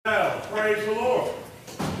praise the Lord.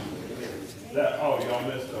 Y'all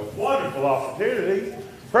missed a wonderful opportunity.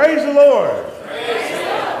 Praise the Lord. Praise the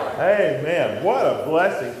Lord. Amen. What a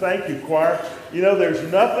blessing. Thank you, choir. You know, there's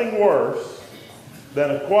nothing worse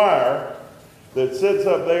than a choir that sits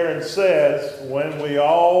up there and says, when we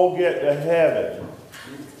all get to heaven,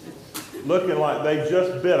 looking like they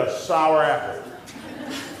just bit a sour apple.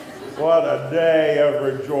 What a day of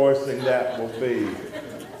rejoicing that will be.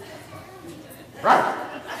 Right.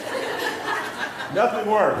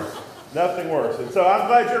 Nothing worse. Nothing worse. And so I'm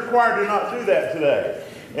glad your choir did not do that today.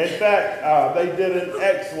 In fact, they did an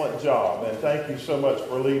excellent job. And thank you so much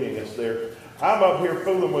for leading us there. I'm up here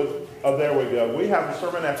fooling with, there we go. We have a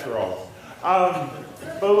sermon after all.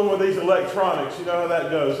 Fooling with these electronics. You know how that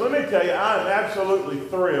goes. Let me tell you, I'm absolutely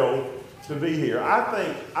thrilled to be here. I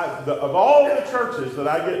think of all the churches that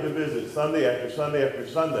I get to visit Sunday after Sunday after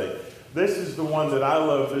Sunday, this is the one that I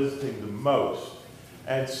love visiting the most.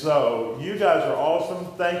 And so you guys are awesome.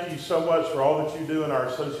 Thank you so much for all that you do in our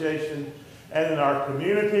association and in our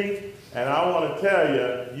community. And I want to tell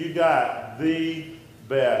you, you got the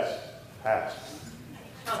best pastor.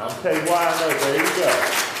 I'll tell you why I know. There you go.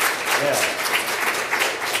 Yeah.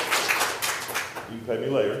 You can pay me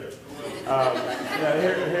later. Now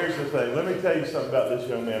here's the thing. Let me tell you something about this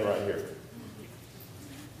young man right here.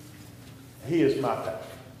 He is my pastor.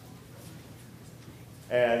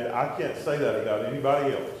 And I can't say that about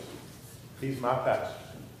anybody else. He's my pastor.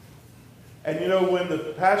 And you know, when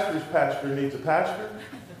the pastor's pastor needs a pastor,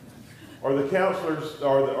 or the counselor's,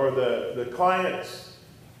 or the client's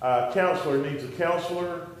counselor needs a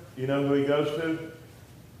counselor, you know who he goes to?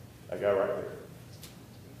 That guy right there.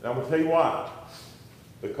 And I'm going to tell you why.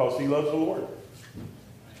 Because he loves the Lord.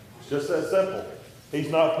 It's just that simple. He's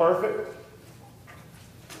not perfect.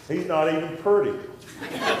 He's not even pretty.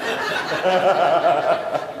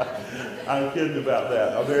 I'm kidding about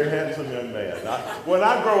that. A very handsome young man. When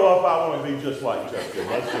I grow up, I want to be just like Justin.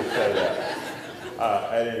 Let's just say that.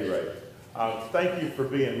 At any rate, thank you for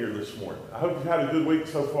being here this morning. I hope you've had a good week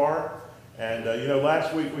so far. And you know,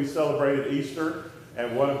 last week we celebrated Easter,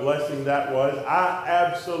 and what a blessing that was. I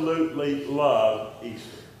absolutely love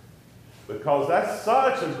Easter because that's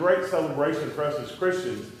such a great celebration for us as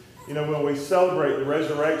Christians. You know, when we celebrate the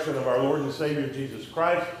resurrection of our Lord and Savior Jesus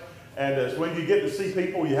Christ, and it's when you get to see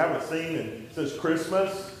people you haven't seen since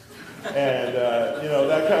Christmas, and you know,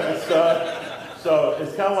 that kind of stuff. So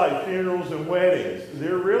it's kind of like funerals and weddings.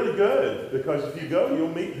 They're really good because if you go,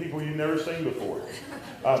 you'll meet people you've never seen before.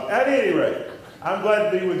 At any rate, I'm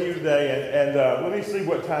glad to be with you today, and let me see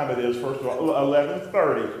what time it is. First of all,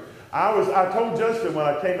 11:30. I told Justin when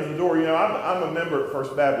I came in the door, you know, I'm a member at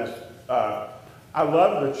First Baptist. I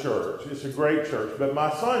love the church. It's a great church. But my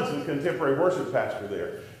son's the contemporary worship pastor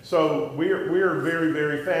there. So we're very,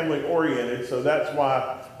 very family oriented. So that's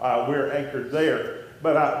why we're anchored there.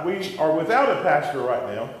 But we are without a pastor right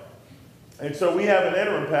now. And so we have an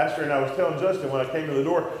interim pastor. And I was telling Justin when I came to the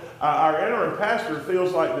door, our interim pastor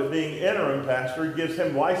feels like that being interim pastor gives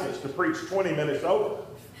him license to preach 20 minutes over.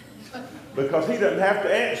 Because he doesn't have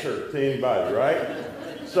to answer to anybody, right?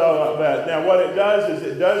 So, but now what it does is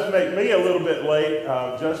it does make me a little bit late.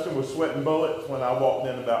 Justin was sweating bullets when I walked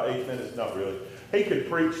in about 8 minutes. Not really. He could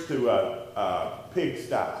preach to a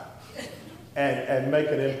pigsty and make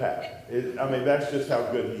an impact. I mean, that's just how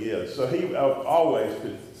good he is. So he always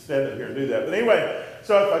could stand up here and do that. But anyway,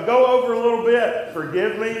 so if I go over a little bit,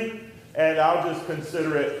 forgive me, and I'll just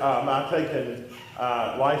consider it my taking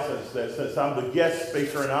license that since I'm the guest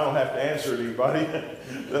speaker and I don't have to answer to anybody,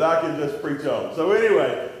 that I can just preach on. So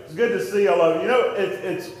anyway, it's good to see all of you. You know,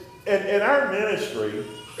 it's in our ministry,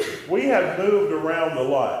 we have moved around a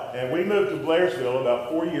lot. And we moved to Blairsville about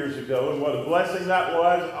 4 years ago, and what a blessing that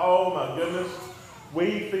was. Oh my goodness.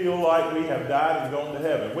 We feel like we have died and gone to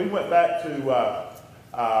heaven. We went back to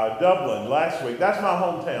Dublin last week. That's my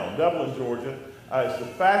hometown, Dublin, Georgia. It's the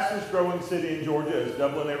fastest growing city in Georgia. It's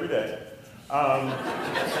Dublin every day. Thought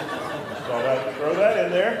I'd throw that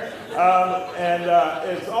in there.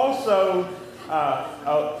 It's also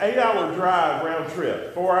an 8-hour drive round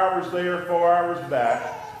trip. 4 hours there, 4 hours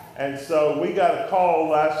back. And so we got a call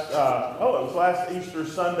last Easter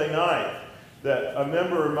Sunday night that a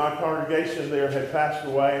member of my congregation there had passed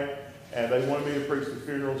away, and they wanted me to preach the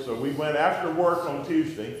funeral. So we went after work on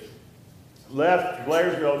Tuesday, left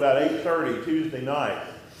Blairsville about 8:30 Tuesday night,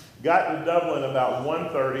 got to Dublin about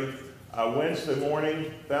 1:30. Wednesday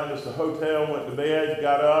morning, found us a hotel, went to bed,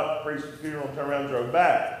 got up, preached the funeral, turned around, drove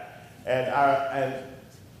back. And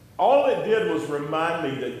all it did was remind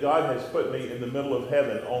me that God has put me in the middle of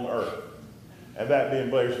heaven on earth. And that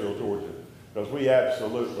being Blairsville, Georgia. Because we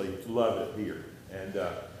absolutely love it here. And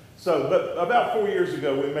But about 4 years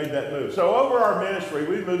ago, we made that move. So over our ministry,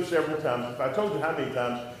 we moved several times. If I told you how many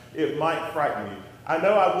times, it might frighten you. I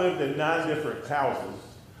know I've lived in 9 different houses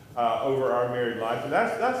over our married life, and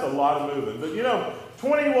that's a lot of moving. But you know,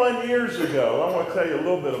 21 years ago, I want to tell you a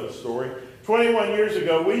little bit of a story. 21 years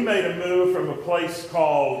ago, we made a move from a place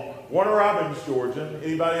called Warner Robins, Georgia.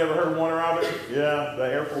 Anybody ever heard of Warner Robins? Yeah, the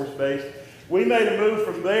Air Force Base. We made a move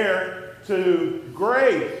from there to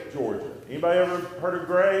Gray, Georgia. Anybody ever heard of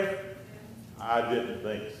Gray? I didn't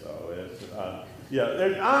think so. It's, yeah,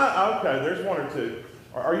 okay, there's one or two.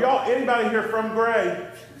 Are y'all, anybody here from Gray?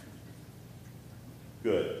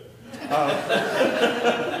 Good.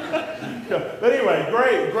 But anyway,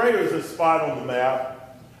 Gray was a spot on the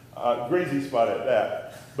map, greasy spot at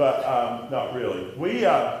that, but not really. We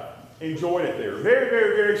enjoyed it there. Very,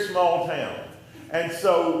 very, very small town. And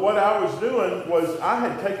so what I was doing was I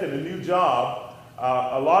had taken a new job.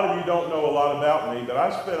 A lot of you don't know a lot about me, but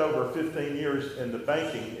I spent over 15 years in the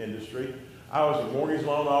banking industry. I was a mortgage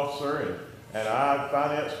loan officer, and I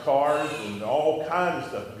financed cars and all kinds of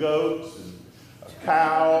stuff, goats and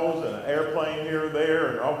cows and an airplane here or there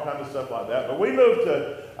and all kinds of stuff like that. But we moved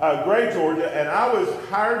to Gray, Georgia, and I was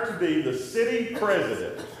hired to be the city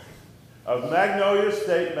president of Magnolia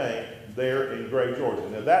State Bank there in Gray, Georgia.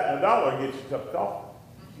 Now that and $1 gets you a cup of coffee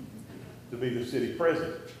to be the city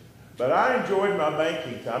president. But I enjoyed my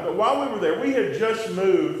banking time. But while we were there, we had just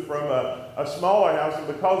moved from a smaller house, and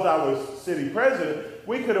because I was city president,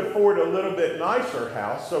 we could afford a little bit nicer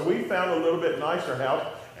house. So we found a little bit nicer house.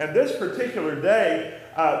 And this particular day,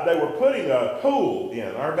 they were putting a pool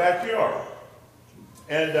in our backyard.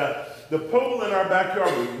 And the pool in our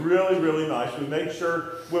backyard was really, really nice. We made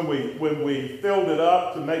sure when we filled it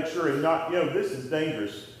up to make sure and not, this is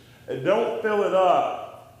dangerous. Don't fill it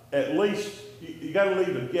up at least. You got to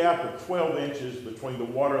leave a gap of 12 inches between the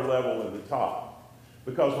water level and the top,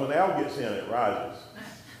 because when Al gets in, it rises.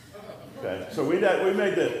 Okay, so we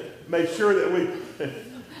made sure that we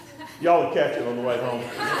y'all will catch it on the way home.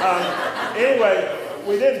 Anyway,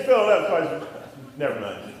 we didn't fill it up twice. Never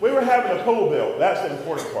mind. We were having a pool built. That's the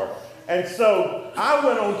important part. And so I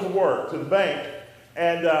went on to work to the bank.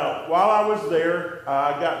 And while I was there,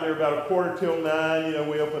 I got there about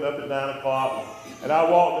 9:15. We opened up at 9 o'clock. And I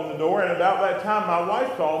walked in the door, and about that time, my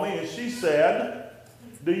wife called me, and she said,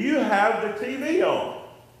 "Do you have the TV on?"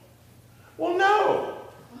 Well, no.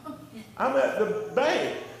 I'm at the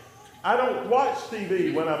bank. I don't watch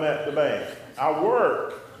TV when I'm at the bank. I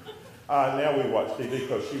work. Now we watch TV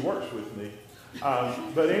because she works with me.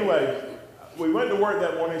 But anyway, we went to work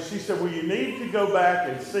that morning. She said, "Well, you need to go back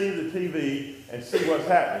and see the TV and see what's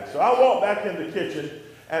happening." So I walked back in the kitchen,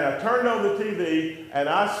 and I turned on the TV, and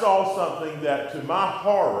I saw something that, to my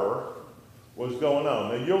horror, was going on.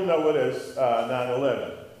 Now, you'll know it as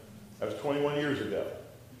 9/11. That was 21 years ago.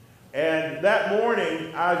 And that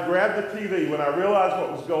morning, I grabbed the TV when I realized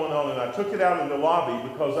what was going on, and I took it out in the lobby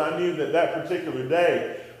because I knew that particular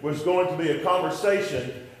day was going to be a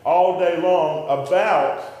conversation all day long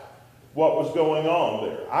about what was going on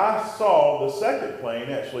there. I saw the second plane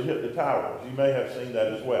actually hit the towers. You may have seen that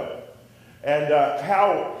as well. And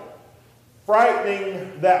how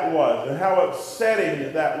frightening that was, and how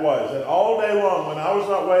upsetting that was. And all day long, when I was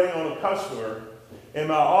not waiting on a customer in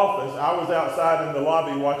my office, I was outside in the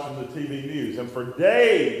lobby watching the TV news. And for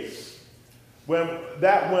days, when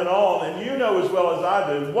that went on, and you know as well as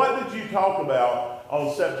I do, what did you talk about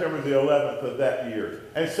on September the 11th of that year,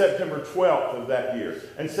 and September 12th of that year,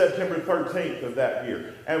 and September 13th of that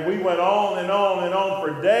year? And we went on and on and on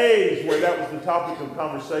for days where that was the topic of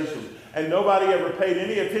conversation. And nobody ever paid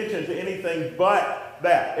any attention to anything but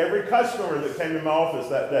that. Every customer that came in my office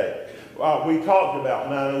that day, we talked about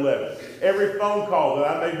 9/11. Every phone call that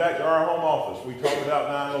I made back to our home office, we talked about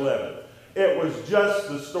 9/11. It was just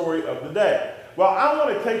the story of the day. Well, I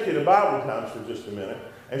want to take you to Bible Times for just a minute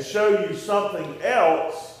and show you something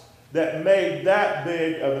else that made that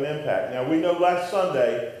big of an impact. Now, we know last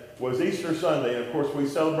Sunday was Easter Sunday, and of course we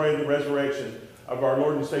celebrated the resurrection of our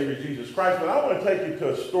Lord and Savior Jesus Christ, but I want to take you to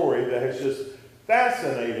a story that has just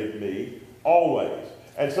fascinated me always.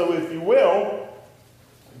 And so if you will,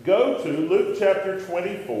 go to Luke chapter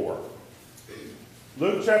 24.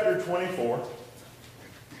 Luke chapter 24,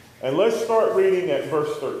 and let's start reading at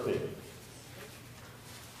verse 13.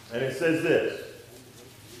 And it says this.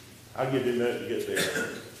 I'll give you a minute to get there.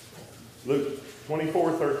 Luke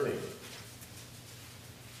 24:13.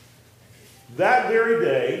 That very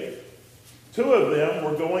day, 2 of them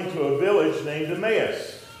were going to a village named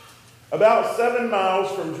Emmaus, about 7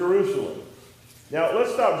 miles from Jerusalem. Now,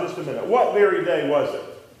 let's stop just a minute. What very day was it?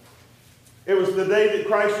 It was the day that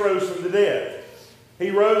Christ rose from the dead. He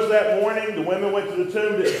rose that morning. The women went to the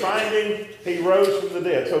tomb, didn't find him. He rose from the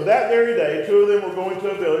dead. So that very day, two of them were going to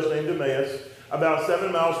a village named Emmaus, about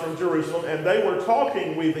 7 miles from Jerusalem, and they were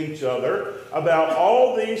talking with each other about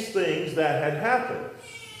all these things that had happened.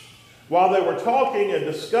 While they were talking and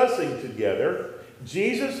discussing together,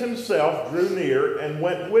 Jesus himself drew near and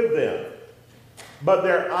went with them. But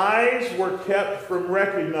their eyes were kept from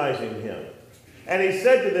recognizing him. And he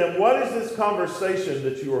said to them, "What is this conversation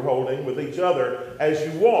that you are holding with each other as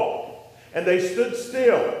you walk?" And they stood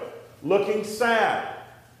still, looking sad.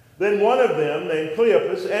 Then one of them, named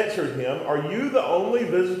Cleopas, answered him, "Are you the only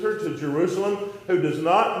visitor to Jerusalem who does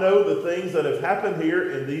not know the things that have happened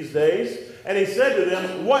here in these days?" And he said to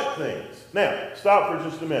them, "What things?" Now, stop for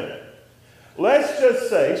just a minute. Let's just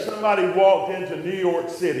say somebody walked into New York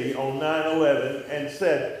City on 9/11 and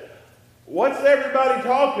said, "What's everybody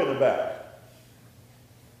talking about?"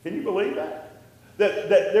 Can you believe that? That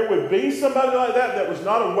there would be somebody like that was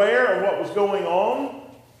not aware of what was going on?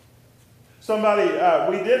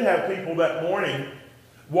 We did have people that morning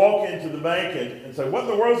walk into the bank and say, "What in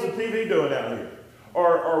the world is the TV doing out here?"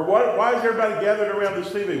 Or why is everybody gathered around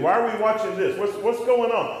this TV? Why are we watching this? What's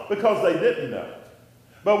going on? Because they didn't know.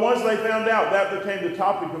 But once they found out, that became the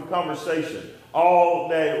topic of conversation all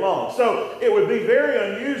day long. So it would be very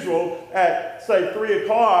unusual at, say, 3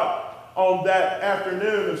 o'clock on that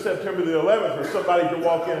afternoon of September the 11th for somebody to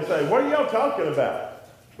walk in and say, "What are y'all talking about?"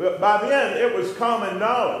 But by then, it was common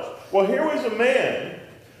knowledge. Well, here was a man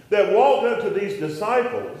that walked up to these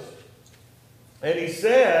disciples, and he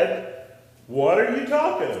said, "What are you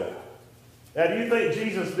talking about?" Now, do you think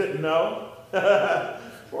Jesus didn't know?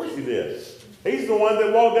 Of course he did. He's the one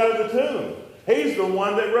that walked out of the tomb. He's the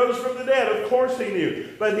one that rose from the dead. Of course he knew.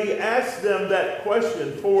 But he asked them that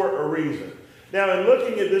question for a reason. Now, in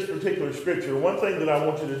looking at this particular scripture, one thing that I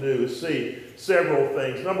want you to do is see several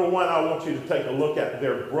things. Number one, I want you to take a look at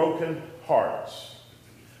their broken hearts.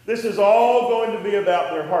 This is all going to be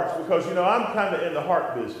about their hearts because, I'm kind of in the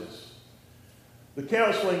heart business. The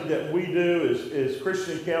counseling that we do is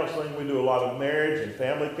Christian counseling. We do a lot of marriage and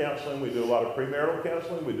family counseling. We do a lot of premarital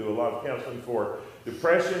counseling. We do a lot of counseling for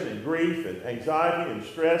depression and grief and anxiety and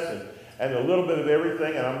stress and a little bit of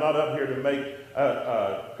everything. And I'm not up here to make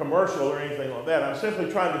a commercial or anything like that. I'm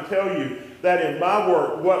simply trying to tell you that in my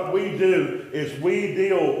work, what we do is we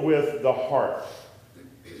deal with the heart.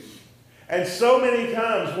 And so many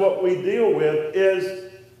times what we deal with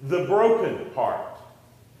is the broken heart.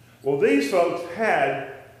 Well, these folks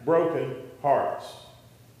had broken hearts.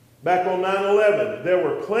 Back on 9/11, there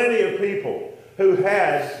were plenty of people who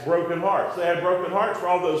had broken hearts. They had broken hearts for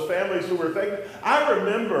all those families who were affected. I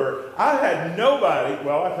remember I had nobody,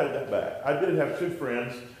 well, I take that back. I did have 2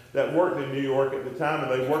 friends that worked in New York at the time,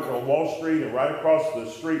 and they worked on Wall Street and right across the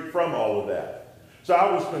street from all of that. So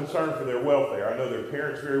I was concerned for their welfare. I know their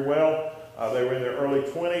parents very well. They were in their early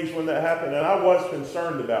 20s when that happened, and I was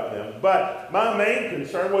concerned about them. But my main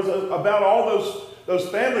concern was about all those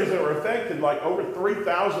families that were affected, like over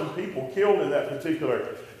 3,000 people killed in that particular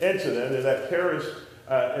incident, in that terrorist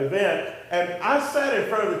event. And I sat in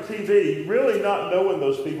front of the TV, really not knowing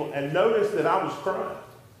those people, and noticed that I was crying.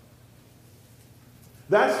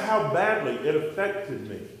 That's how badly it affected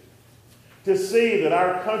me. To see that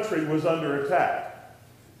our country was under attack.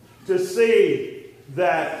 To see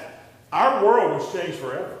that our world was changed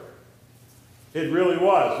forever. It really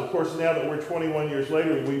was. Of course, now that we're 21 years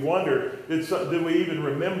later, we wonder, do we even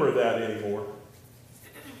remember that anymore?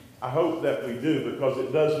 I hope that we do, because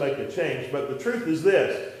it does make a change. But the truth is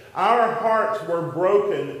this: our hearts were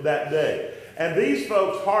broken that day. And these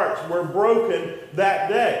folks' hearts were broken that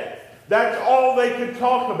day. That's all they could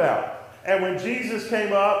talk about. And when Jesus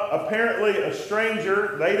came up, apparently a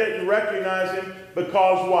stranger, they didn't recognize him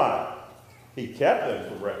because why? He kept them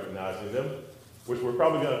from recognizing them, which we're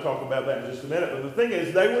probably going to talk about that in just a minute. But the thing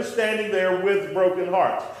is, they were standing there with broken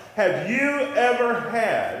hearts. Have you ever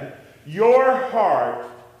had your heart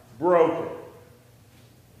broken?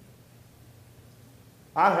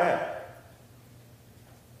 I have.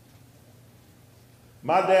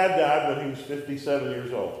 My dad died when he was 57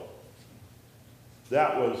 years old.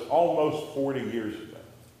 That was almost 40 years ago.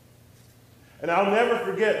 And I'll never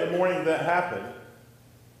forget the morning that happened.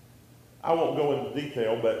 I won't go into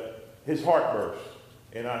detail, but his heart burst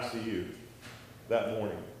in ICU that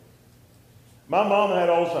morning. My mom had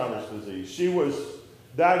Alzheimer's disease. She was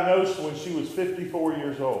diagnosed when she was 54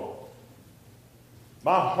 years old.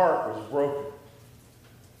 My heart was broken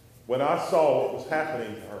when I saw what was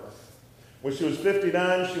happening to her. When she was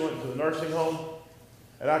 59, she went to the nursing home.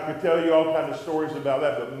 And I could tell you all kinds of stories about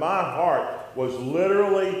that, but my heart was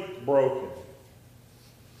literally broken.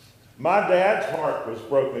 My dad's heart was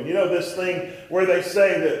broken. You know this thing where they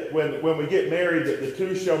say that when we get married that the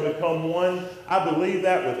two shall become one? I believe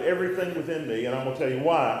that with everything within me, and I'm going to tell you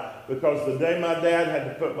why. Because the day my dad had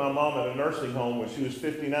to put my mom in a nursing home when she was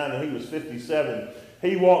 59 and he was 57,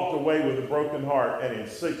 he walked away with a broken heart, and in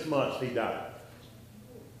 6 months he died.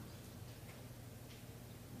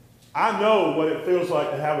 I know what it feels like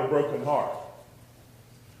to have a broken heart.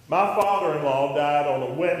 My father-in-law died on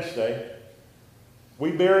a Wednesday.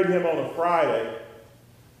 We buried him on a Friday,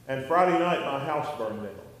 and Friday night my house burned down.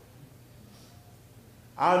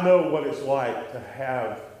 I know what it's like to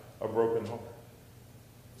have a broken heart.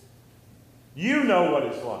 You know what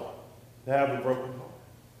it's like to have a broken heart.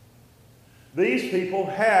 These people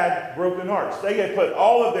had broken hearts. They had put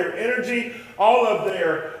all of their energy, all of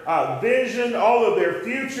their vision, all of their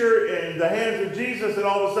future in the hands of Jesus, and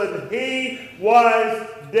all of a sudden he was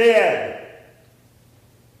dead.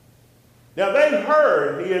 Now they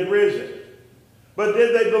heard he had risen, but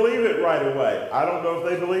did they believe it right away? I don't know if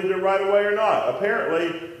they believed it right away or not.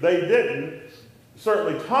 Apparently they didn't.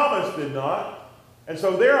 Certainly Thomas did not. And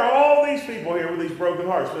so there are all these people here with these broken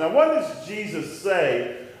hearts. Now what does Jesus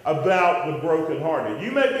say about the brokenhearted?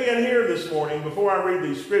 You may be in here this morning before I read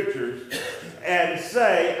these scriptures and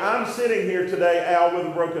say, I'm sitting here today, Al, with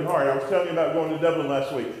a broken heart. I was telling you about going to Dublin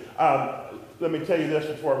last week. Let me tell you this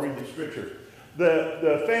before I read the scriptures.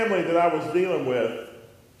 The family that I was dealing with,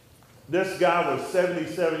 this guy was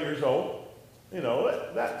 77 years old. You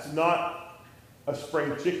know, that's not a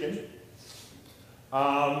spring chicken.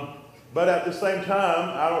 But at the same time,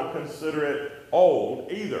 I don't consider it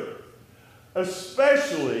old either.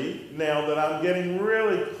 Especially now that I'm getting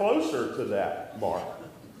really closer to that mark.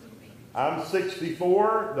 I'm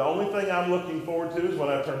 64. The only thing I'm looking forward to is when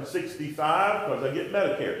I turn 65 because I get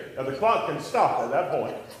Medicare. Now the clock can stop at that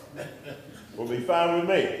point. Will be fine with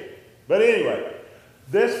me. But anyway,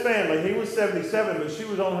 this family, he was 77, but she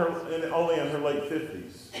was only in her late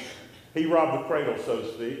 50s. He robbed the cradle, so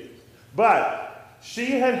to speak. But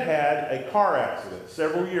she had had a car accident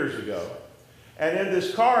several years ago. And in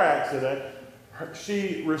this car accident,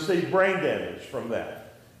 she received brain damage from that.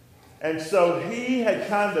 And so he had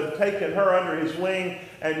kind of taken her under his wing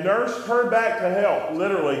and nursed her back to health,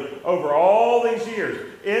 literally, over all these years.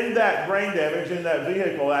 In that brain damage, in that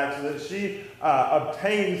vehicle accident, she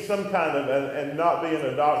obtained some kind of, and not being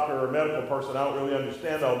a doctor or a medical person, I don't really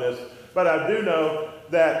understand all this, but I do know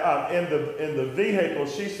that in the vehicle,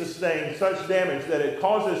 she sustained such damage that it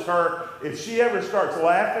causes her, if she ever starts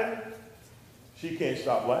laughing, she can't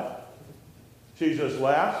stop laughing. She just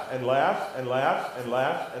laughs and laughs and laughs and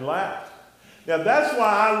laughs and laughs. Now that's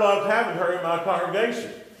why I loved having her in my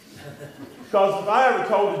congregation. Because if I ever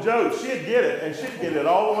told a joke, she'd get it, and she'd get it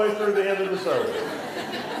all the way through the end of the service.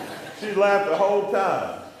 She'd laugh the whole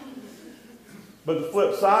time. But the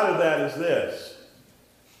flip side of that is this.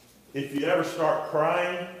 If you ever start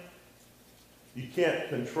crying, you can't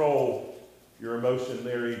control your emotion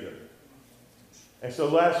there either. And so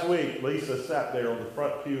last week, Lisa sat there on the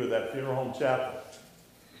front pew of that funeral home chapel.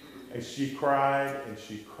 And she cried, and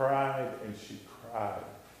she cried, and she cried.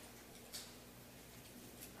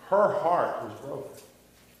 Her heart was broken.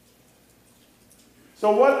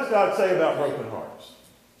 So what does God say about broken hearts?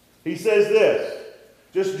 He says this.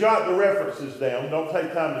 Just jot the references down. Don't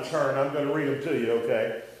take time to turn. I'm going to read them to you,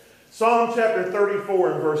 okay? Psalm chapter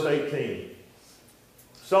 34 and verse 18.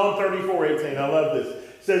 Psalm 34, 18. I love this.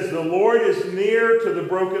 It says, the Lord is near to the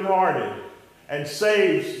brokenhearted and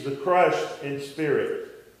saves the crushed in spirit.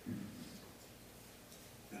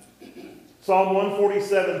 Psalm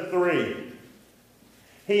 147, 3.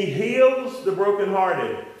 He heals the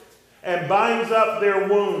brokenhearted and binds up their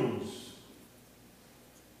wounds.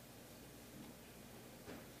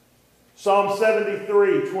 Psalm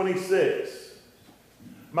 73, 26.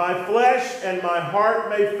 My flesh and my heart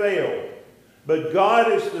may fail, but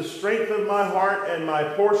God is the strength of my heart and my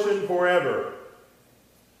portion forever.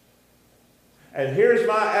 And here's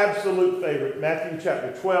my absolute favorite. Matthew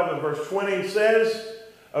chapter 12 and verse 20 says,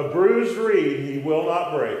 a bruised reed he will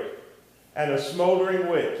not break, and a smoldering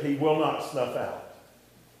wick he will not snuff out.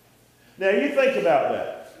 Now you think about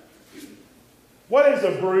that. What is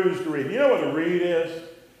a bruised reed? You know what a reed is?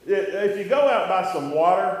 If you go out by some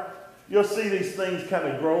water, you'll see these things kind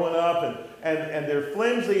of growing up, and they're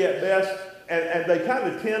flimsy at best, and they kind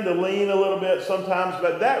of tend to lean a little bit sometimes,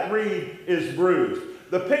 but that reed is bruised.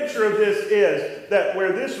 The picture of this is that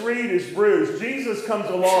where this reed is bruised, Jesus comes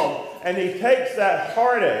along and he takes that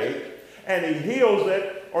heartache and he heals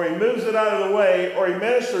it, or he moves it out of the way, or he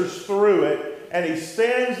ministers through it, and he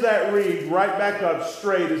stands that reed right back up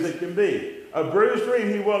straight as it can be. A bruised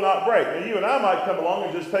reed he will not break. Now you and I might come along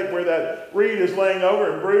and just take where that reed is laying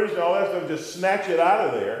over and bruised and all that stuff and just snatch it out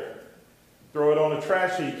of there, throw it on a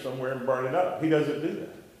trash heap somewhere and burn it up. He doesn't do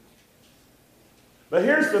that. But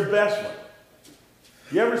here's the best one.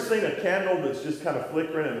 You ever seen a candle that's just kind of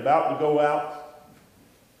flickering and about to go out?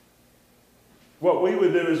 What we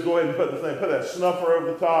would do is go ahead and put that snuffer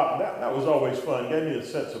over the top. That was always fun. Gave me a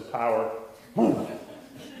sense of power.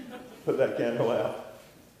 Put that candle out.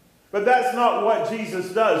 But that's not what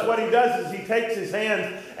Jesus does. What he does is he takes his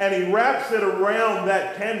hands and he wraps it around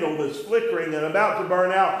that candle that's flickering and about to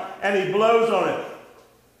burn out, and he blows on it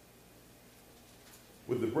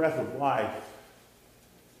with the breath of life.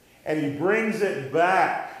 And he brings it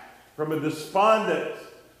back from a despondent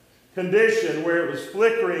condition where it was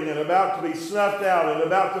flickering and about to be snuffed out and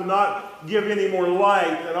about to not give any more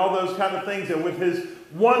light and all those kind of things. And with his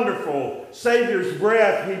wonderful Savior's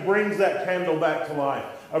breath, he brings that candle back to life.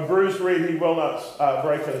 A bruised reed he will not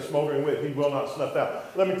break, and a smoldering wick he will not snuff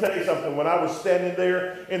out. Let me tell you something. When I was standing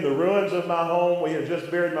there in the ruins of my home, we had just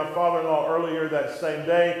buried my father-in-law earlier that same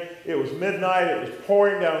day. It was midnight. It was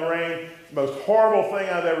pouring down rain. The most horrible thing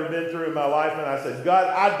I've ever been through in my life. And I said, God,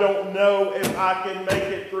 I don't know if I can make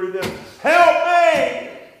it through this. Help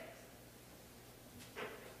me!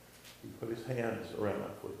 He put his hands around my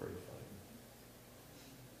flickering flame.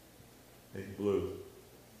 And he blew.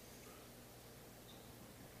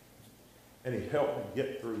 And he helped me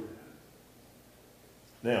get through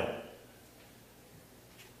that. Now,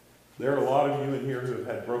 there are a lot of you in here who have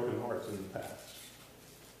had broken hearts in the past.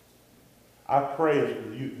 I pray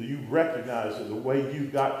that you recognize that the way you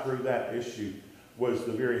got through that issue was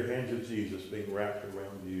the very hands of Jesus being wrapped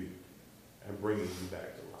around you and bringing you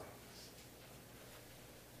back to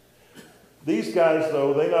life. These guys,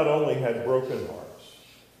 though, they not only had broken hearts,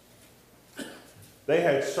 they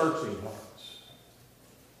had searching hearts.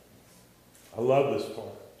 I love this part.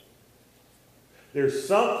 There's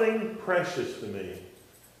something precious to me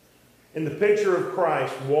in the picture of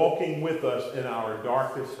Christ walking with us in our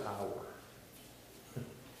darkest hour.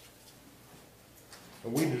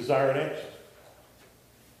 And we desire an answer.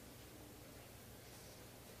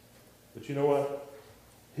 But you know what?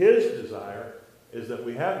 His desire is that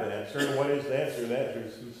we have the answer. And what is the answer? The answer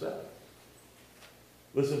is himself.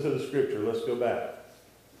 Listen to the scripture. Let's go back.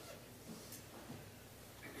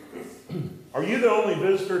 Are you the only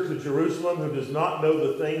visitor to Jerusalem who does not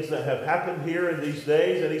know the things that have happened here in these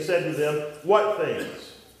days? And he said to them, what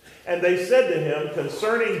things? And they said to him,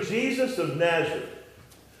 concerning Jesus of Nazareth,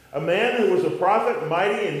 a man who was a prophet,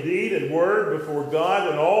 mighty in deed and word before God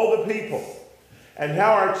and all the people, and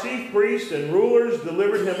how our chief priests and rulers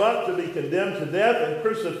delivered him up to be condemned to death and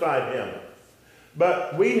crucified him.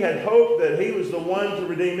 But we had hoped that he was the one to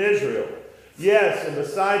redeem Israel. Yes, and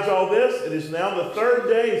besides all this, it is now the third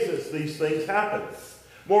day since these things happened.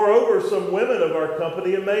 Moreover, some women of our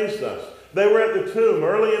company amazed us. They were at the tomb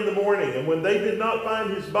early in the morning, and when they did not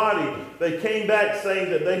find his body, they came back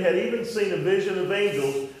saying that they had even seen a vision of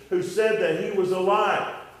angels who said that he was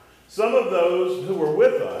alive. Some of those who were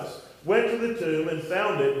with us went to the tomb and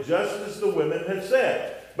found it just as the women had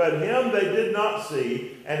said. But him they did not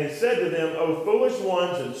see, and he said to them, O foolish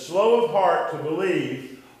ones and slow of heart to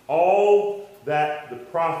believe all that the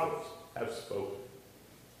prophets have spoken.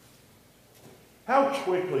 How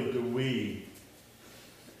quickly do we,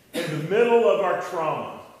 in the middle of our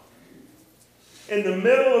trauma, in the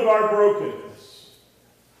middle of our brokenness,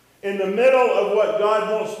 in the middle of what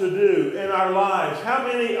God wants to do in our lives, how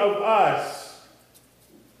many of us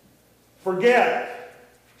forget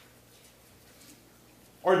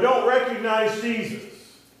or don't recognize Jesus?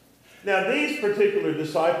 Now, these particular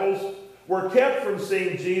disciples were kept from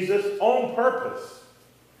seeing Jesus on purpose.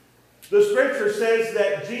 The scripture says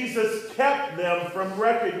that Jesus kept them from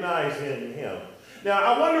recognizing him. Now,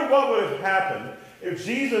 I wonder what would have happened if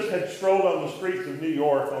Jesus had strolled on the streets of New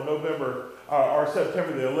York on November or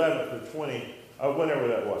September the 11th of whenever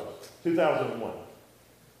that was, 2001.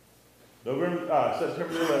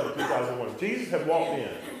 September the 11th, 2001. Jesus had walked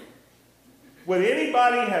in. Would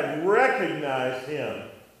anybody have recognized him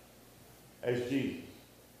as Jesus?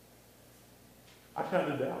 I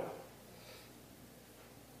kind of doubt it.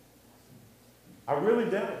 I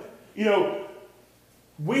really doubt it. You know,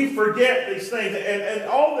 we forget these things. And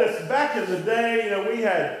all this, back in the day, you know, we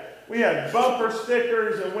had bumper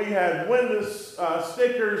stickers and we had window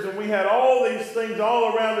stickers and we had all these things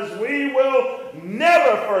all around us. We will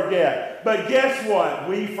never forget. But guess what?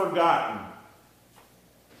 We've forgotten.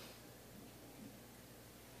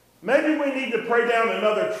 Maybe we need to pray down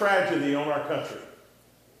another tragedy on our country.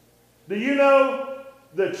 Do you know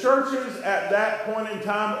the churches at that point in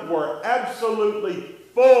time were absolutely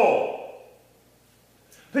full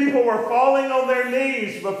People were falling on their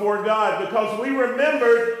knees before God because we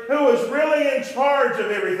remembered who was really in charge of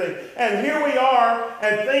everything. And here we are,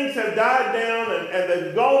 and things have died down, and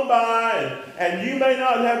they've gone by, and you may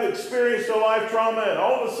not have experienced a life trauma, and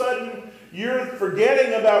all of a sudden you're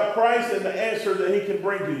forgetting about Christ and the answer that He can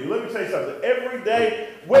bring to you. Let me tell you something. Every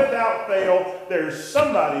day, without fail, there's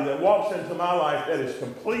somebody that walks into my life that is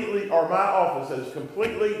completely, or my office that is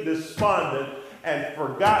completely despondent and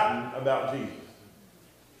forgotten about Jesus.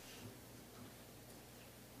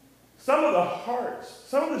 Some of the hearts,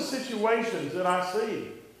 some of the situations that I see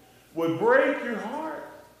would break your heart.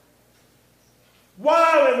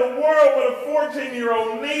 Why in the world would a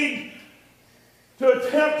 14-year-old need to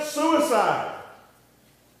attempt suicide?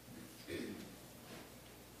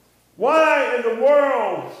 Why in the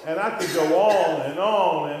world, and I could go on and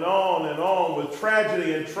on and on and on with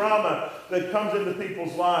tragedy and trauma that comes into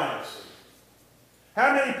people's lives.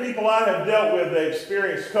 How many people I have dealt with that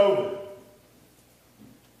experienced COVID?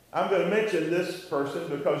 I'm going to mention this person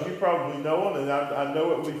because you probably know him, and I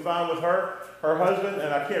know it will be fine with her. Her husband,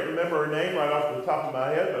 and I can't remember her name right off the top of my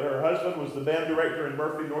head, but her husband was the band director in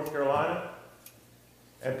Murphy, North Carolina,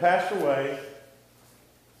 and passed away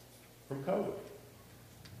from COVID.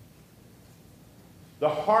 The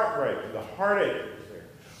heartbreak, the heartache was there.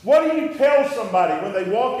 What do you tell somebody when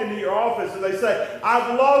they walk into your office and they say,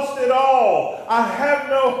 I've lost it all. I have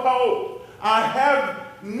no hope. I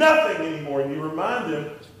have nothing anymore. And you remind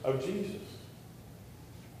them of Jesus.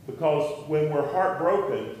 Because when we're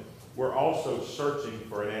heartbroken, we're also searching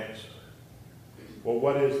for an answer. Well,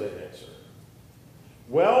 what is that answer?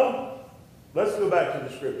 Well, let's go back to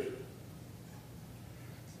the scripture.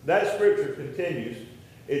 That scripture continues.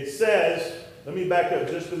 It says, let me back up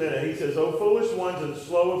just a minute. He says, O foolish ones and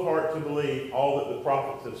slow of heart to believe all that the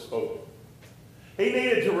prophets have spoken. He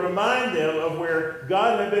needed to remind them of where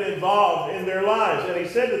God had been involved in their lives. And he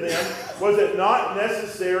said to them, was it not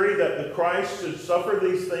necessary that the Christ should suffer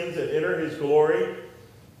these things and enter his glory?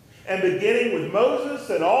 And beginning with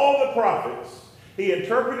Moses and all the prophets, he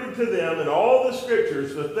interpreted to them in all the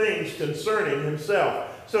scriptures the things concerning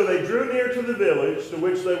himself. So they drew near to the village to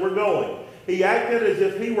which they were going. He acted as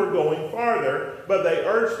if he were going farther, but they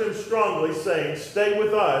urged him strongly, saying, stay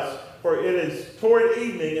with us, for it is toward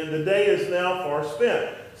evening, and the day is now far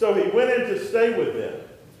spent. So he went in to stay with them.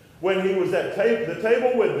 When he was at the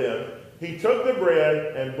table with them, he took the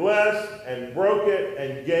bread and blessed and broke it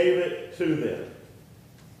and gave it to them.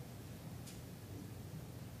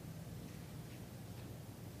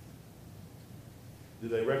 Do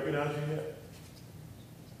they recognize you yet?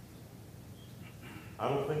 I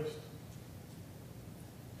don't think so.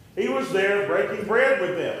 He was there breaking bread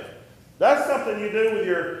with them. That's something you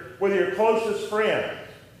do with your closest friends.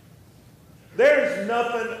 There's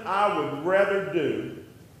nothing I would rather do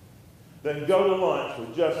than go to lunch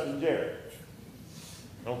with Justin Jarrett.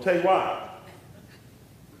 I'll tell you why.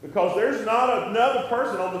 Because there's not another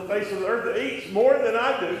person on the face of the earth that eats more than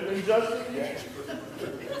I do than Justin Jarrett.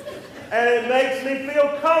 And it makes me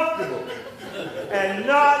feel comfortable and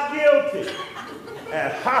not guilty.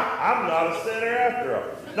 And I'm not a sinner after all.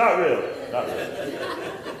 Not really. Not really.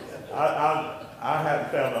 I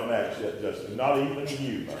haven't found my match yet, Justin. Not even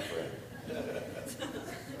you, my friend.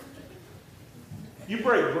 You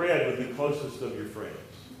break bread with the closest of your friends.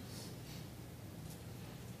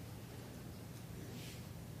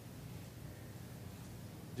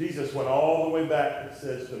 Jesus went all the way back, it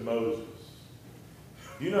says, to Moses.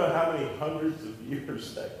 Do you know how many hundreds of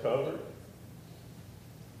years that covered?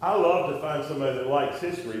 I love to find somebody that likes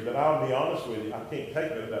history, but I'll be honest with you, I can't take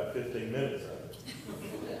but about 15 minutes of it.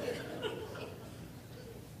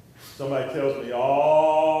 Somebody tells me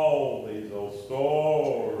all these old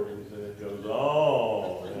stories, and it goes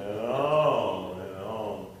on and on and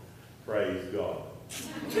on. Praise God.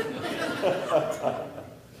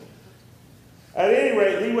 At any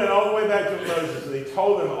rate, he went all the way back to Moses, and he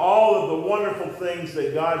told him all of the wonderful things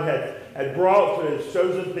that God had brought to his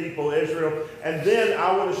chosen people, Israel. And then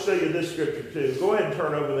I want to show you this scripture too. Go ahead and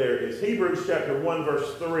turn over there. It's Hebrews chapter 1,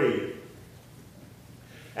 verse 3.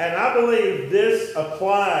 And I believe this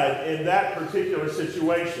applied in that particular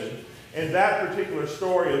situation, in that particular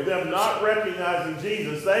story of them not recognizing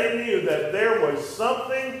Jesus. They knew that there was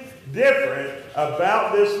something different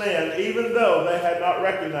about this man, even though they had not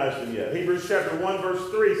recognized him yet. Hebrews chapter 1, verse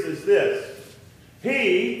 3 says this.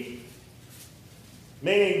 He,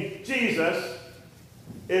 meaning Jesus,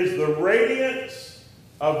 is the radiance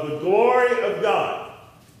of the glory of God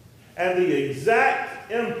and the exact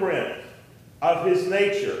imprint of his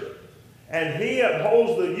nature. And he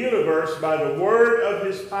upholds the universe by the word of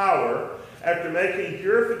his power. after making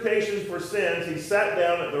purification for sins, he sat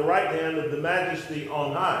down at the right hand of the Majesty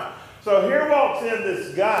on high. So here walks in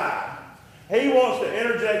this guy. He wants to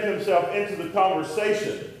interject himself into the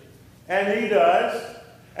conversation. And he does.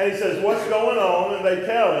 And he says, what's going on? And they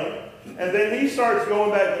tell him. And then he starts going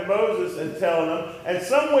back to Moses and telling them. And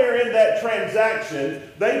somewhere in that transaction,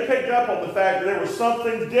 they picked up on the fact that there was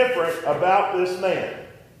something different about this man.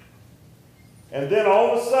 And then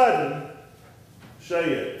all of a sudden, show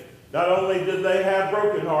you, not only did they have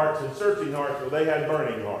broken hearts and searching hearts, but they had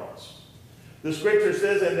burning hearts. The scripture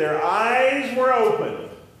says, and their eyes were opened,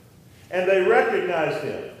 and they recognized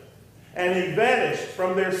him, and he vanished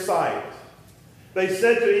from their sight. They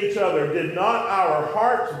said to each other, did not our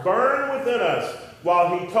hearts burn within us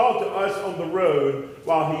while he talked to us on the road,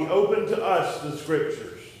 while he opened to us the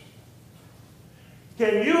scriptures?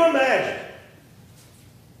 Can you imagine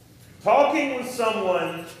talking with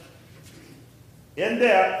someone in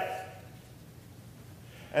depth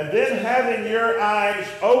and then having your eyes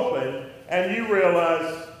open and you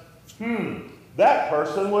realize, that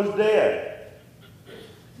person was dead?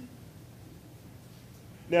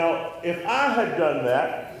 Now, if I had done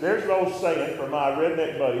that, there's an old saying from my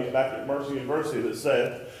redneck buddies back at Mercy University that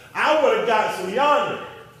said, I would have got some yonder.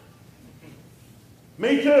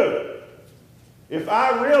 Me too. If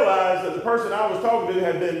I realized that the person I was talking to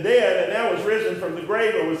had been dead and now was risen from the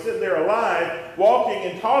grave or was sitting there alive, walking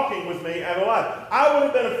and talking with me and alive, I would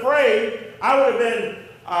have been afraid. I would have been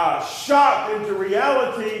shocked into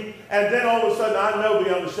reality, and then all of a sudden I know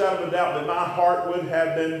beyond a shadow of a doubt that my heart would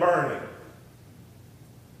have been burning.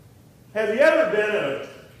 Have you ever been in a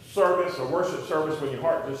service, a worship service, when your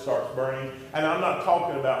heart just starts burning? And I'm not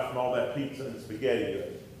talking about from all that pizza and spaghetti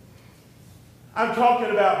good. I'm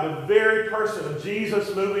talking about the very person of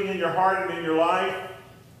Jesus moving in your heart and in your life.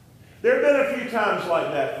 There have been a few times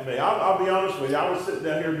like that for me. I'll be honest with you. I was sitting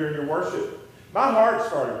down here during your worship. My heart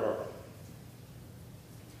started burning.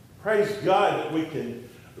 Praise God that we can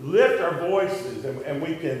lift our voices and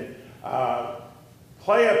we can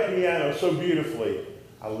play a piano so beautifully.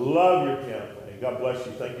 I love your piano playing. God bless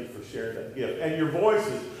you. Thank you for sharing that gift. And your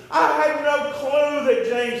voices. I had no clue that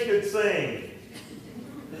James could sing.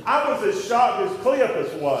 I was as shocked as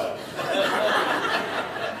Cleopas was.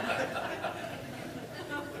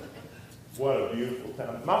 What a beautiful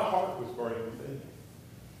time. My heart was burning within me.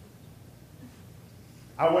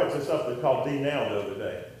 I went to something called D Now the other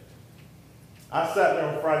day. I sat there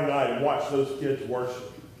on Friday night and watched those kids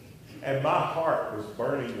worship. And my heart was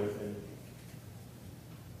burning within me.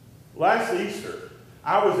 Last Easter,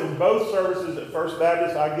 I was in both services at First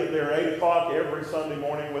Baptist. I get there at 8 o'clock every Sunday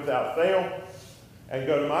morning without fail and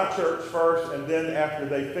go to my church first, and then after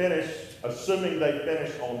they finish, assuming they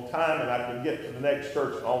finish on time and I can get to the next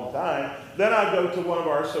church on time, then I go to one of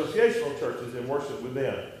our associational churches and worship with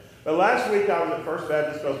them. But last week I was at First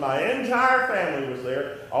Baptist because my entire family was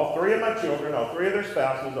there, all 3 of my children, all 3 of their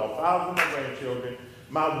spouses, all 5 of my grandchildren.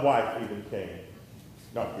 My wife even came.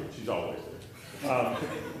 Not kidding, she's always there.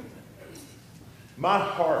 My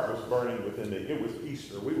heart was burning within me. It was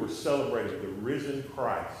Easter. We were celebrating the risen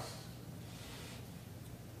Christ.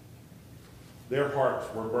 Their hearts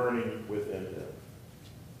were burning within them.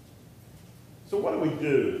 So what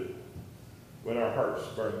do when our hearts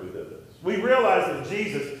burn within us? We realize that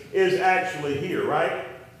Jesus is actually here, right?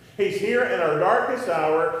 He's here in our darkest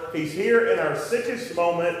hour. He's here in our sickest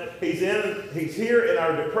moment. He's here in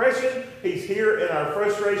our depression. He's here in our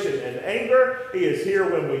frustration and anger. He is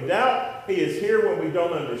here when we doubt. He is here when we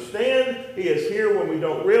don't understand. He is here when we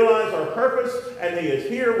don't realize our purpose. And he is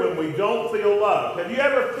here when we don't feel loved. Have you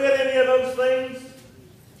ever fit any of those things?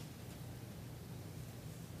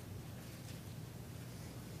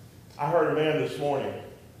 I heard a man this morning.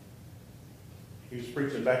 He was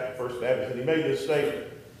preaching back at First Baptist, and he made this statement.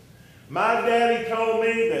 My daddy told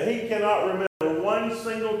me that he cannot remember one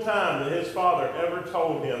single time that his father ever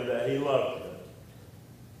told him that he loved him.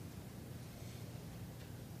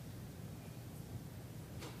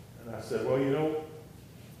 And I said, well, you know,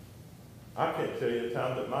 I can't tell you a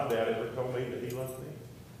time that my dad ever told me that he loved me.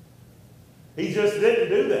 He just didn't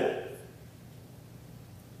do that.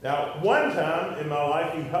 Now, one time in my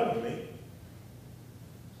life, he hugged me.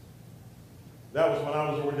 That was when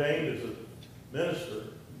I was ordained as a minister.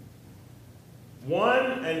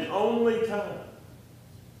 One and only time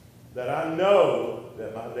that I know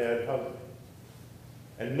that my dad hugged me.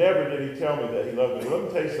 And never did he tell me that he loved me. Let me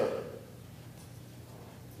tell you something.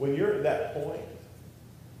 When you're at that point,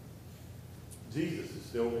 Jesus is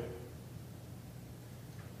still there.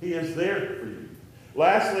 He is there for you.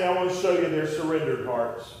 Lastly, I want to show you their surrendered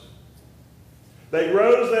hearts. They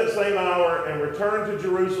rose that same hour and returned to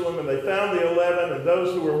Jerusalem, and they found the 11 and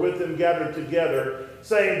those who were with them gathered together,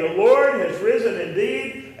 saying, "The Lord has risen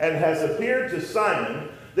indeed and has appeared to Simon."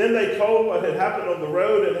 Then they told what had happened on the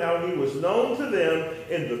road and how he was known to them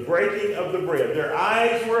in the breaking of the bread. Their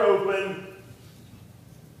eyes were open,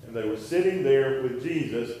 and they were sitting there with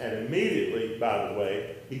Jesus, and immediately, by the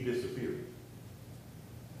way, he disappeared.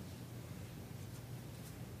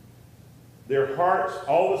 Their hearts,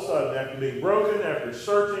 all of a sudden, after being broken, after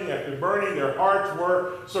searching, after burning, their hearts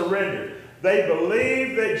were surrendered. They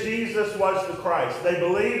believed that Jesus was the Christ. They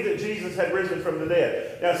believed that Jesus had risen from the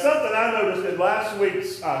dead. Now, something I noticed in last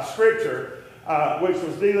week's scripture, which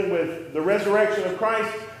was dealing with the resurrection of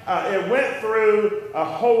Christ, it went through a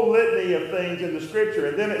whole litany of things in the scripture,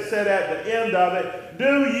 and then it said at the end of it,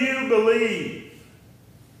 "Do you believe?"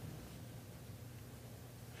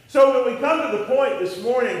 So when we come to the point this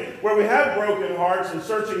morning where we have broken hearts and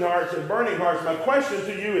searching hearts and burning hearts, my question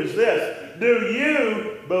to you is this: do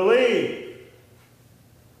you believe?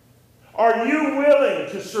 Are you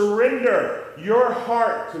willing to surrender your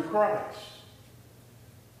heart to Christ?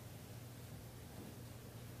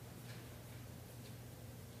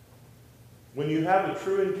 When you have a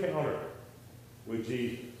true encounter with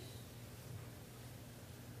Jesus,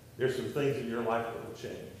 there's some things in your life that will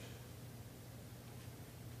change.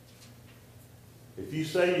 If you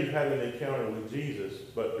say you've had an encounter with Jesus,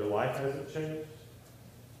 but your life hasn't changed,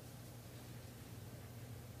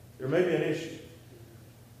 there may be an issue.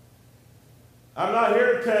 I'm not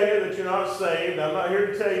here to tell you that you're not saved. I'm not here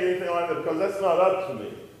to tell you anything like that, because that's not up to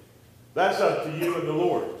me. That's up to you and the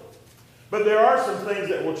Lord. But there are some things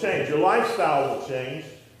that will change. Your lifestyle will change.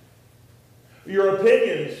 Your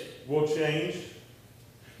opinions will change.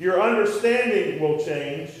 Your understanding will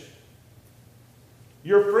change.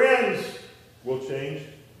 Your friends will change.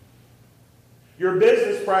 Your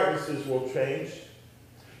business practices will change.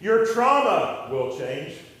 Your trauma will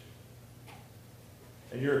change.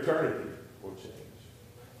 And your eternity will change.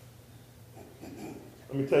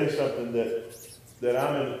 Let me tell you something that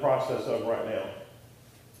I'm in the process of right now.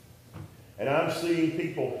 And I'm seeing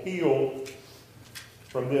people heal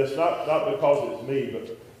from this, not because it's me,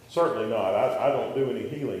 but certainly not. I don't do any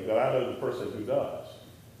healing, but I know the person who does.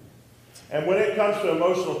 And when it comes to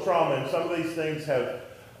emotional trauma, and some of these things have,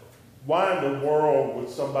 why in the world would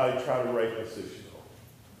somebody try to rape a 6-year-old?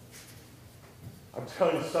 I'm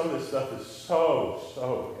telling you, some of this stuff is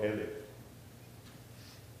so heavy.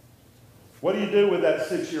 What do you do with that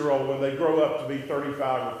 6-year-old when they grow up to be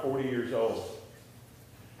 35 or 40 years old?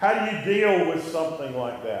 How do you deal with something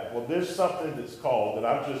like that? Well, there's something that's called, that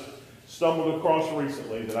I've just stumbled across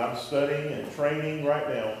recently, that I'm studying and training right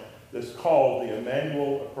now, that's called the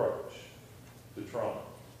Emmanuel approach to trauma.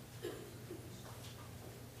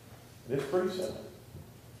 And it's pretty simple.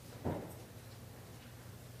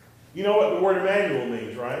 You know what the word Emmanuel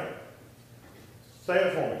means, right? Say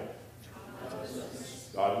it for me.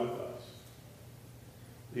 God with us.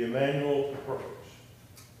 The Emmanuel approach.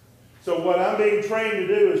 So what I'm being trained to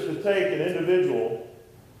do is to take an individual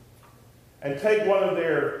and take one of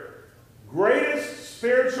their greatest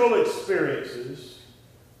spiritual experiences,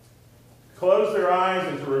 close their eyes,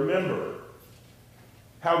 and to remember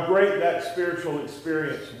how great that spiritual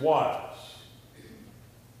experience was.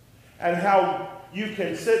 And how you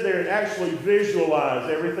can sit there and actually visualize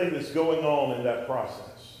everything that's going on in that process.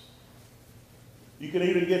 You can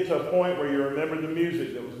even get to a point where you remember the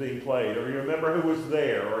music that was being played, or you remember who was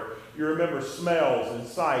there, or you remember smells and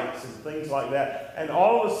sights and things like that. And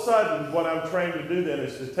all of a sudden, what I'm trained to do then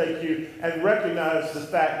is to take you and recognize the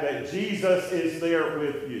fact that Jesus is there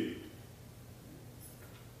with you.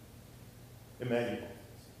 Emmanuel.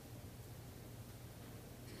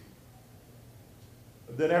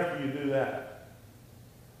 But then after you do that,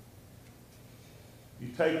 you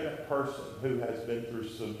take that person who has been through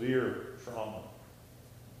severe trauma,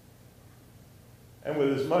 and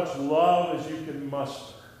with as much love as you can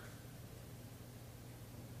muster,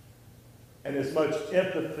 and as much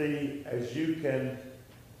empathy as you can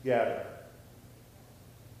gather,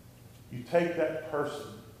 you take that person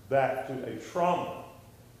back to a trauma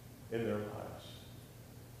in their lives.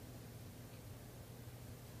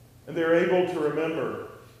 And they're able to remember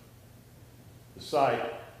the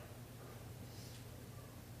sight,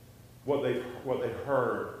 what they've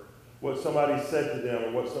heard, what somebody said to them,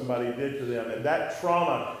 or what somebody did to them. And that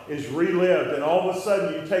trauma is relived. And all of a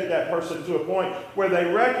sudden you take that person to a point where they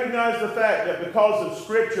recognize the fact that because of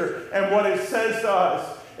Scripture and what it says to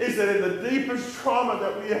us, is that in the deepest trauma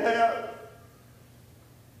that we have,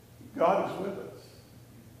 God is with us.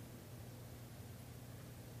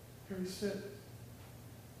 Here he sits.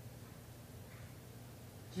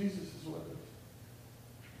 Jesus is with us.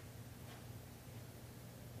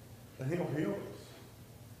 And He'll heal us.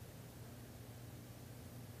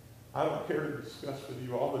 I don't care to discuss with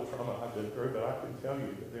you all the trauma I've been through, but I can tell you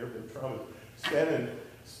that there have been traumas.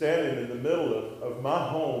 Standing in the middle of my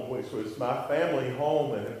home, which was my family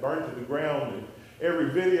home and had burned to the ground, and every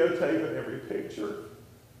videotape and every picture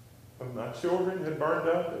of my children had burned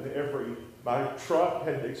up, and my truck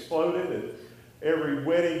had exploded, and every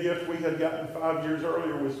wedding gift we had gotten 5 years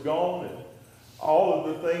earlier was gone, and all of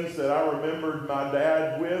the things that I remembered my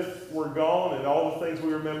dad with were gone, and all the things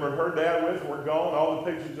we remembered her dad with were gone, all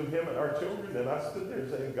the pictures of him and our children. And I stood there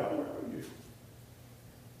saying, God, where are you?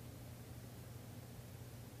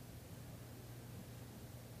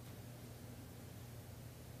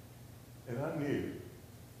 And I knew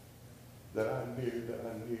that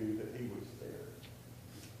He was there.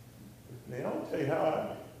 Now, I'll tell you how I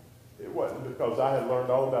knew. It wasn't because I had learned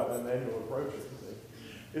all about the manual approach.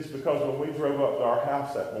 It's because when we drove up to our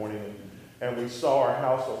house that morning and we saw our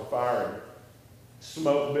house on fire and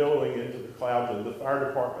smoke billowing into the clouds, and the fire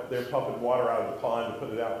department, they're pumping water out of the pond to put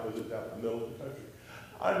it out because it's out in the middle of the country.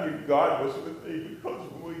 I knew God was with me because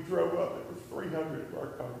when we drove up, there were 300 of our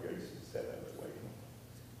congregation sat out there waiting.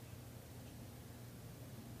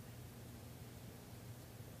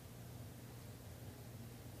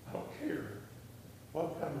 I don't care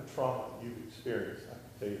what kind of trauma you've experienced, I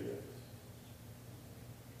can tell you this.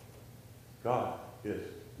 God is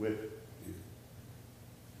with you.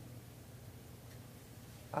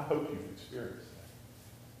 I hope you've experienced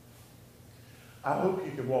that. I hope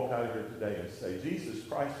you can walk out of here today and say, Jesus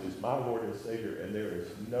Christ is my Lord and Savior, and there is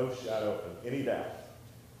no shadow of any doubt.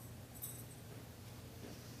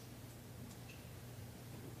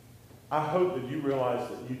 I hope that you realize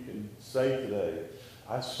that you can say today,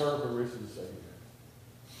 I serve a risen Savior.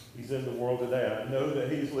 He's in the world today. I know that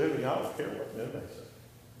He's living. I don't care what men may say.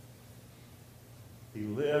 He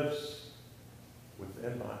lives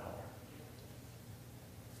within my heart.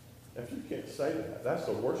 If you can't say that, that's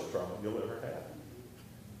the worst trauma you'll ever have.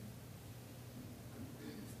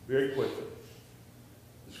 Very quickly,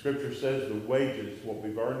 the scripture says the wages, what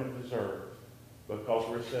we've earned and deserved, because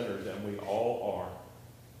we're sinners, and we all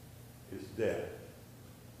are, is death.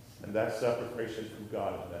 And that's separation from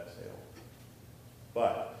God, and that's hell.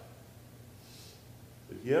 But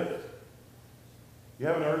the gift, you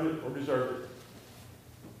haven't earned it or deserved it.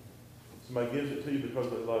 Somebody gives it to you because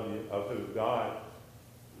they love you, of who God,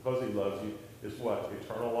 because He loves you, is what?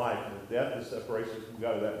 Eternal life. And death is separation from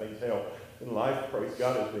God, and that means hell. And life, praise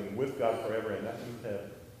God, is being with God forever, and that means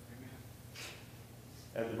heaven.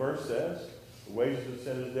 And the verse says, the wages of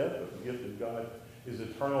sin is death, but the gift of God is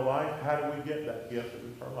eternal life. How do we get that gift of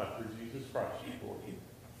eternal life? Through Jesus Christ, Lord.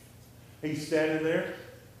 He's standing there.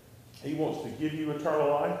 He wants to give you eternal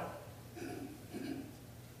life.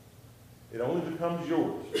 It only becomes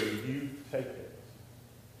yours when you take it.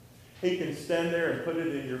 He can stand there and put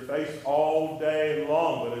it in your face all day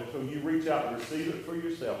long, but until you reach out and receive it for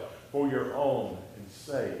yourself, for your own, and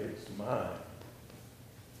say, it's mine,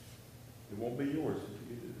 it won't be yours until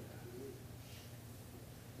you do that.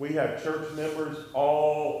 We have church members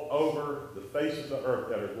all over the face of the earth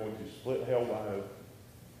that are going to split hell wide open.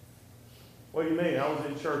 What do you mean? I was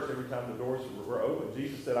in church every time the doors were open.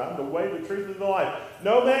 Jesus said, I'm the way, the truth, and the life.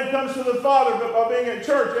 No man comes to the Father but by being in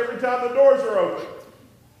church every time the doors are open.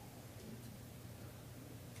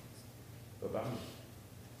 But by me.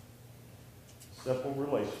 Simple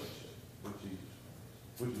relationship with Jesus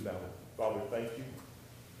Christ. Would you bow? Father, thank you.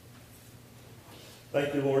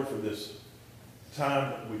 Thank you, Lord, for this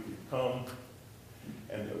time that we can come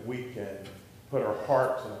and that we can put our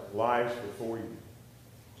hearts and our lives before you.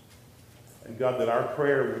 And God, that our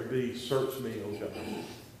prayer would be, search me, O God.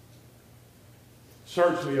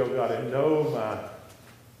 Search me, O God, and know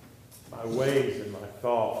my ways and my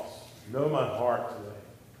thoughts. Know my heart today.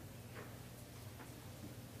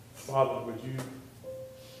 Father, would you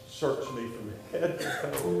search me from head to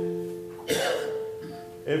toe?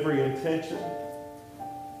 Every intention,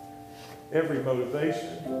 every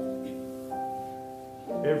motivation,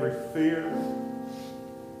 every fear,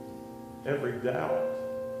 every doubt,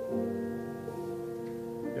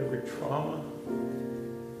 every trauma,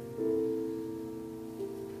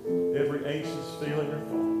 every anxious feeling or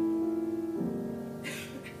thought.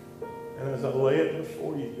 And as I lay it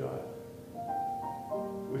before you, God,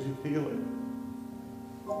 would you heal it?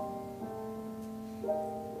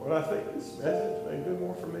 Lord, I think this message may do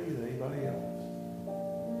more for me than anybody else.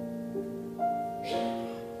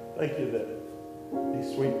 Thank you that these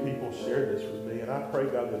sweet people shared this with me. And I pray,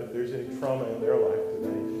 God, that if there's any trauma in their life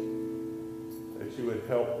today, that you would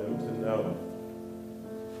help them to know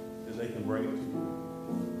that they can bring it to you.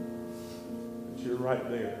 That you're right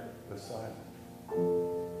there beside them.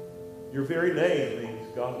 Your very name means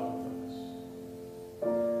God with us.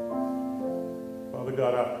 Father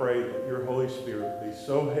God, I pray that your Holy Spirit be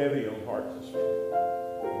so heavy on hearts this morning,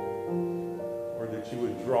 or that you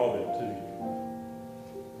would draw them to you.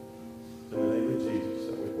 In the name of Jesus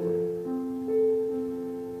that we pray.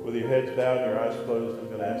 With your heads bowed and your eyes closed, I'm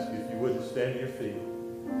going to ask you if you wouldn't stand to your feet.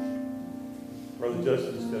 Brother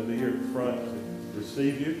Justin's going to be here at the front to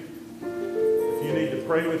receive you. If you need to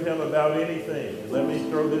pray with him about anything, and let me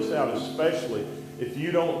throw this out, especially if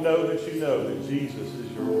you don't know that you know that Jesus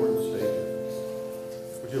is your Lord and Savior.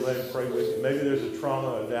 Would you let him pray with you? Maybe there's a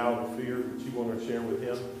trauma, a doubt, a fear that you want to share with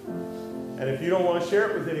him. And if you don't want to share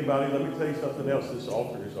it with anybody, let me tell you something else. This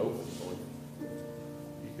altar is open for you.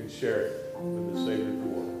 You can share it with the Savior of the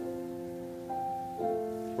world.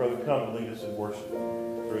 Brother, come and lead us in worship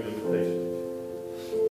through an invitation.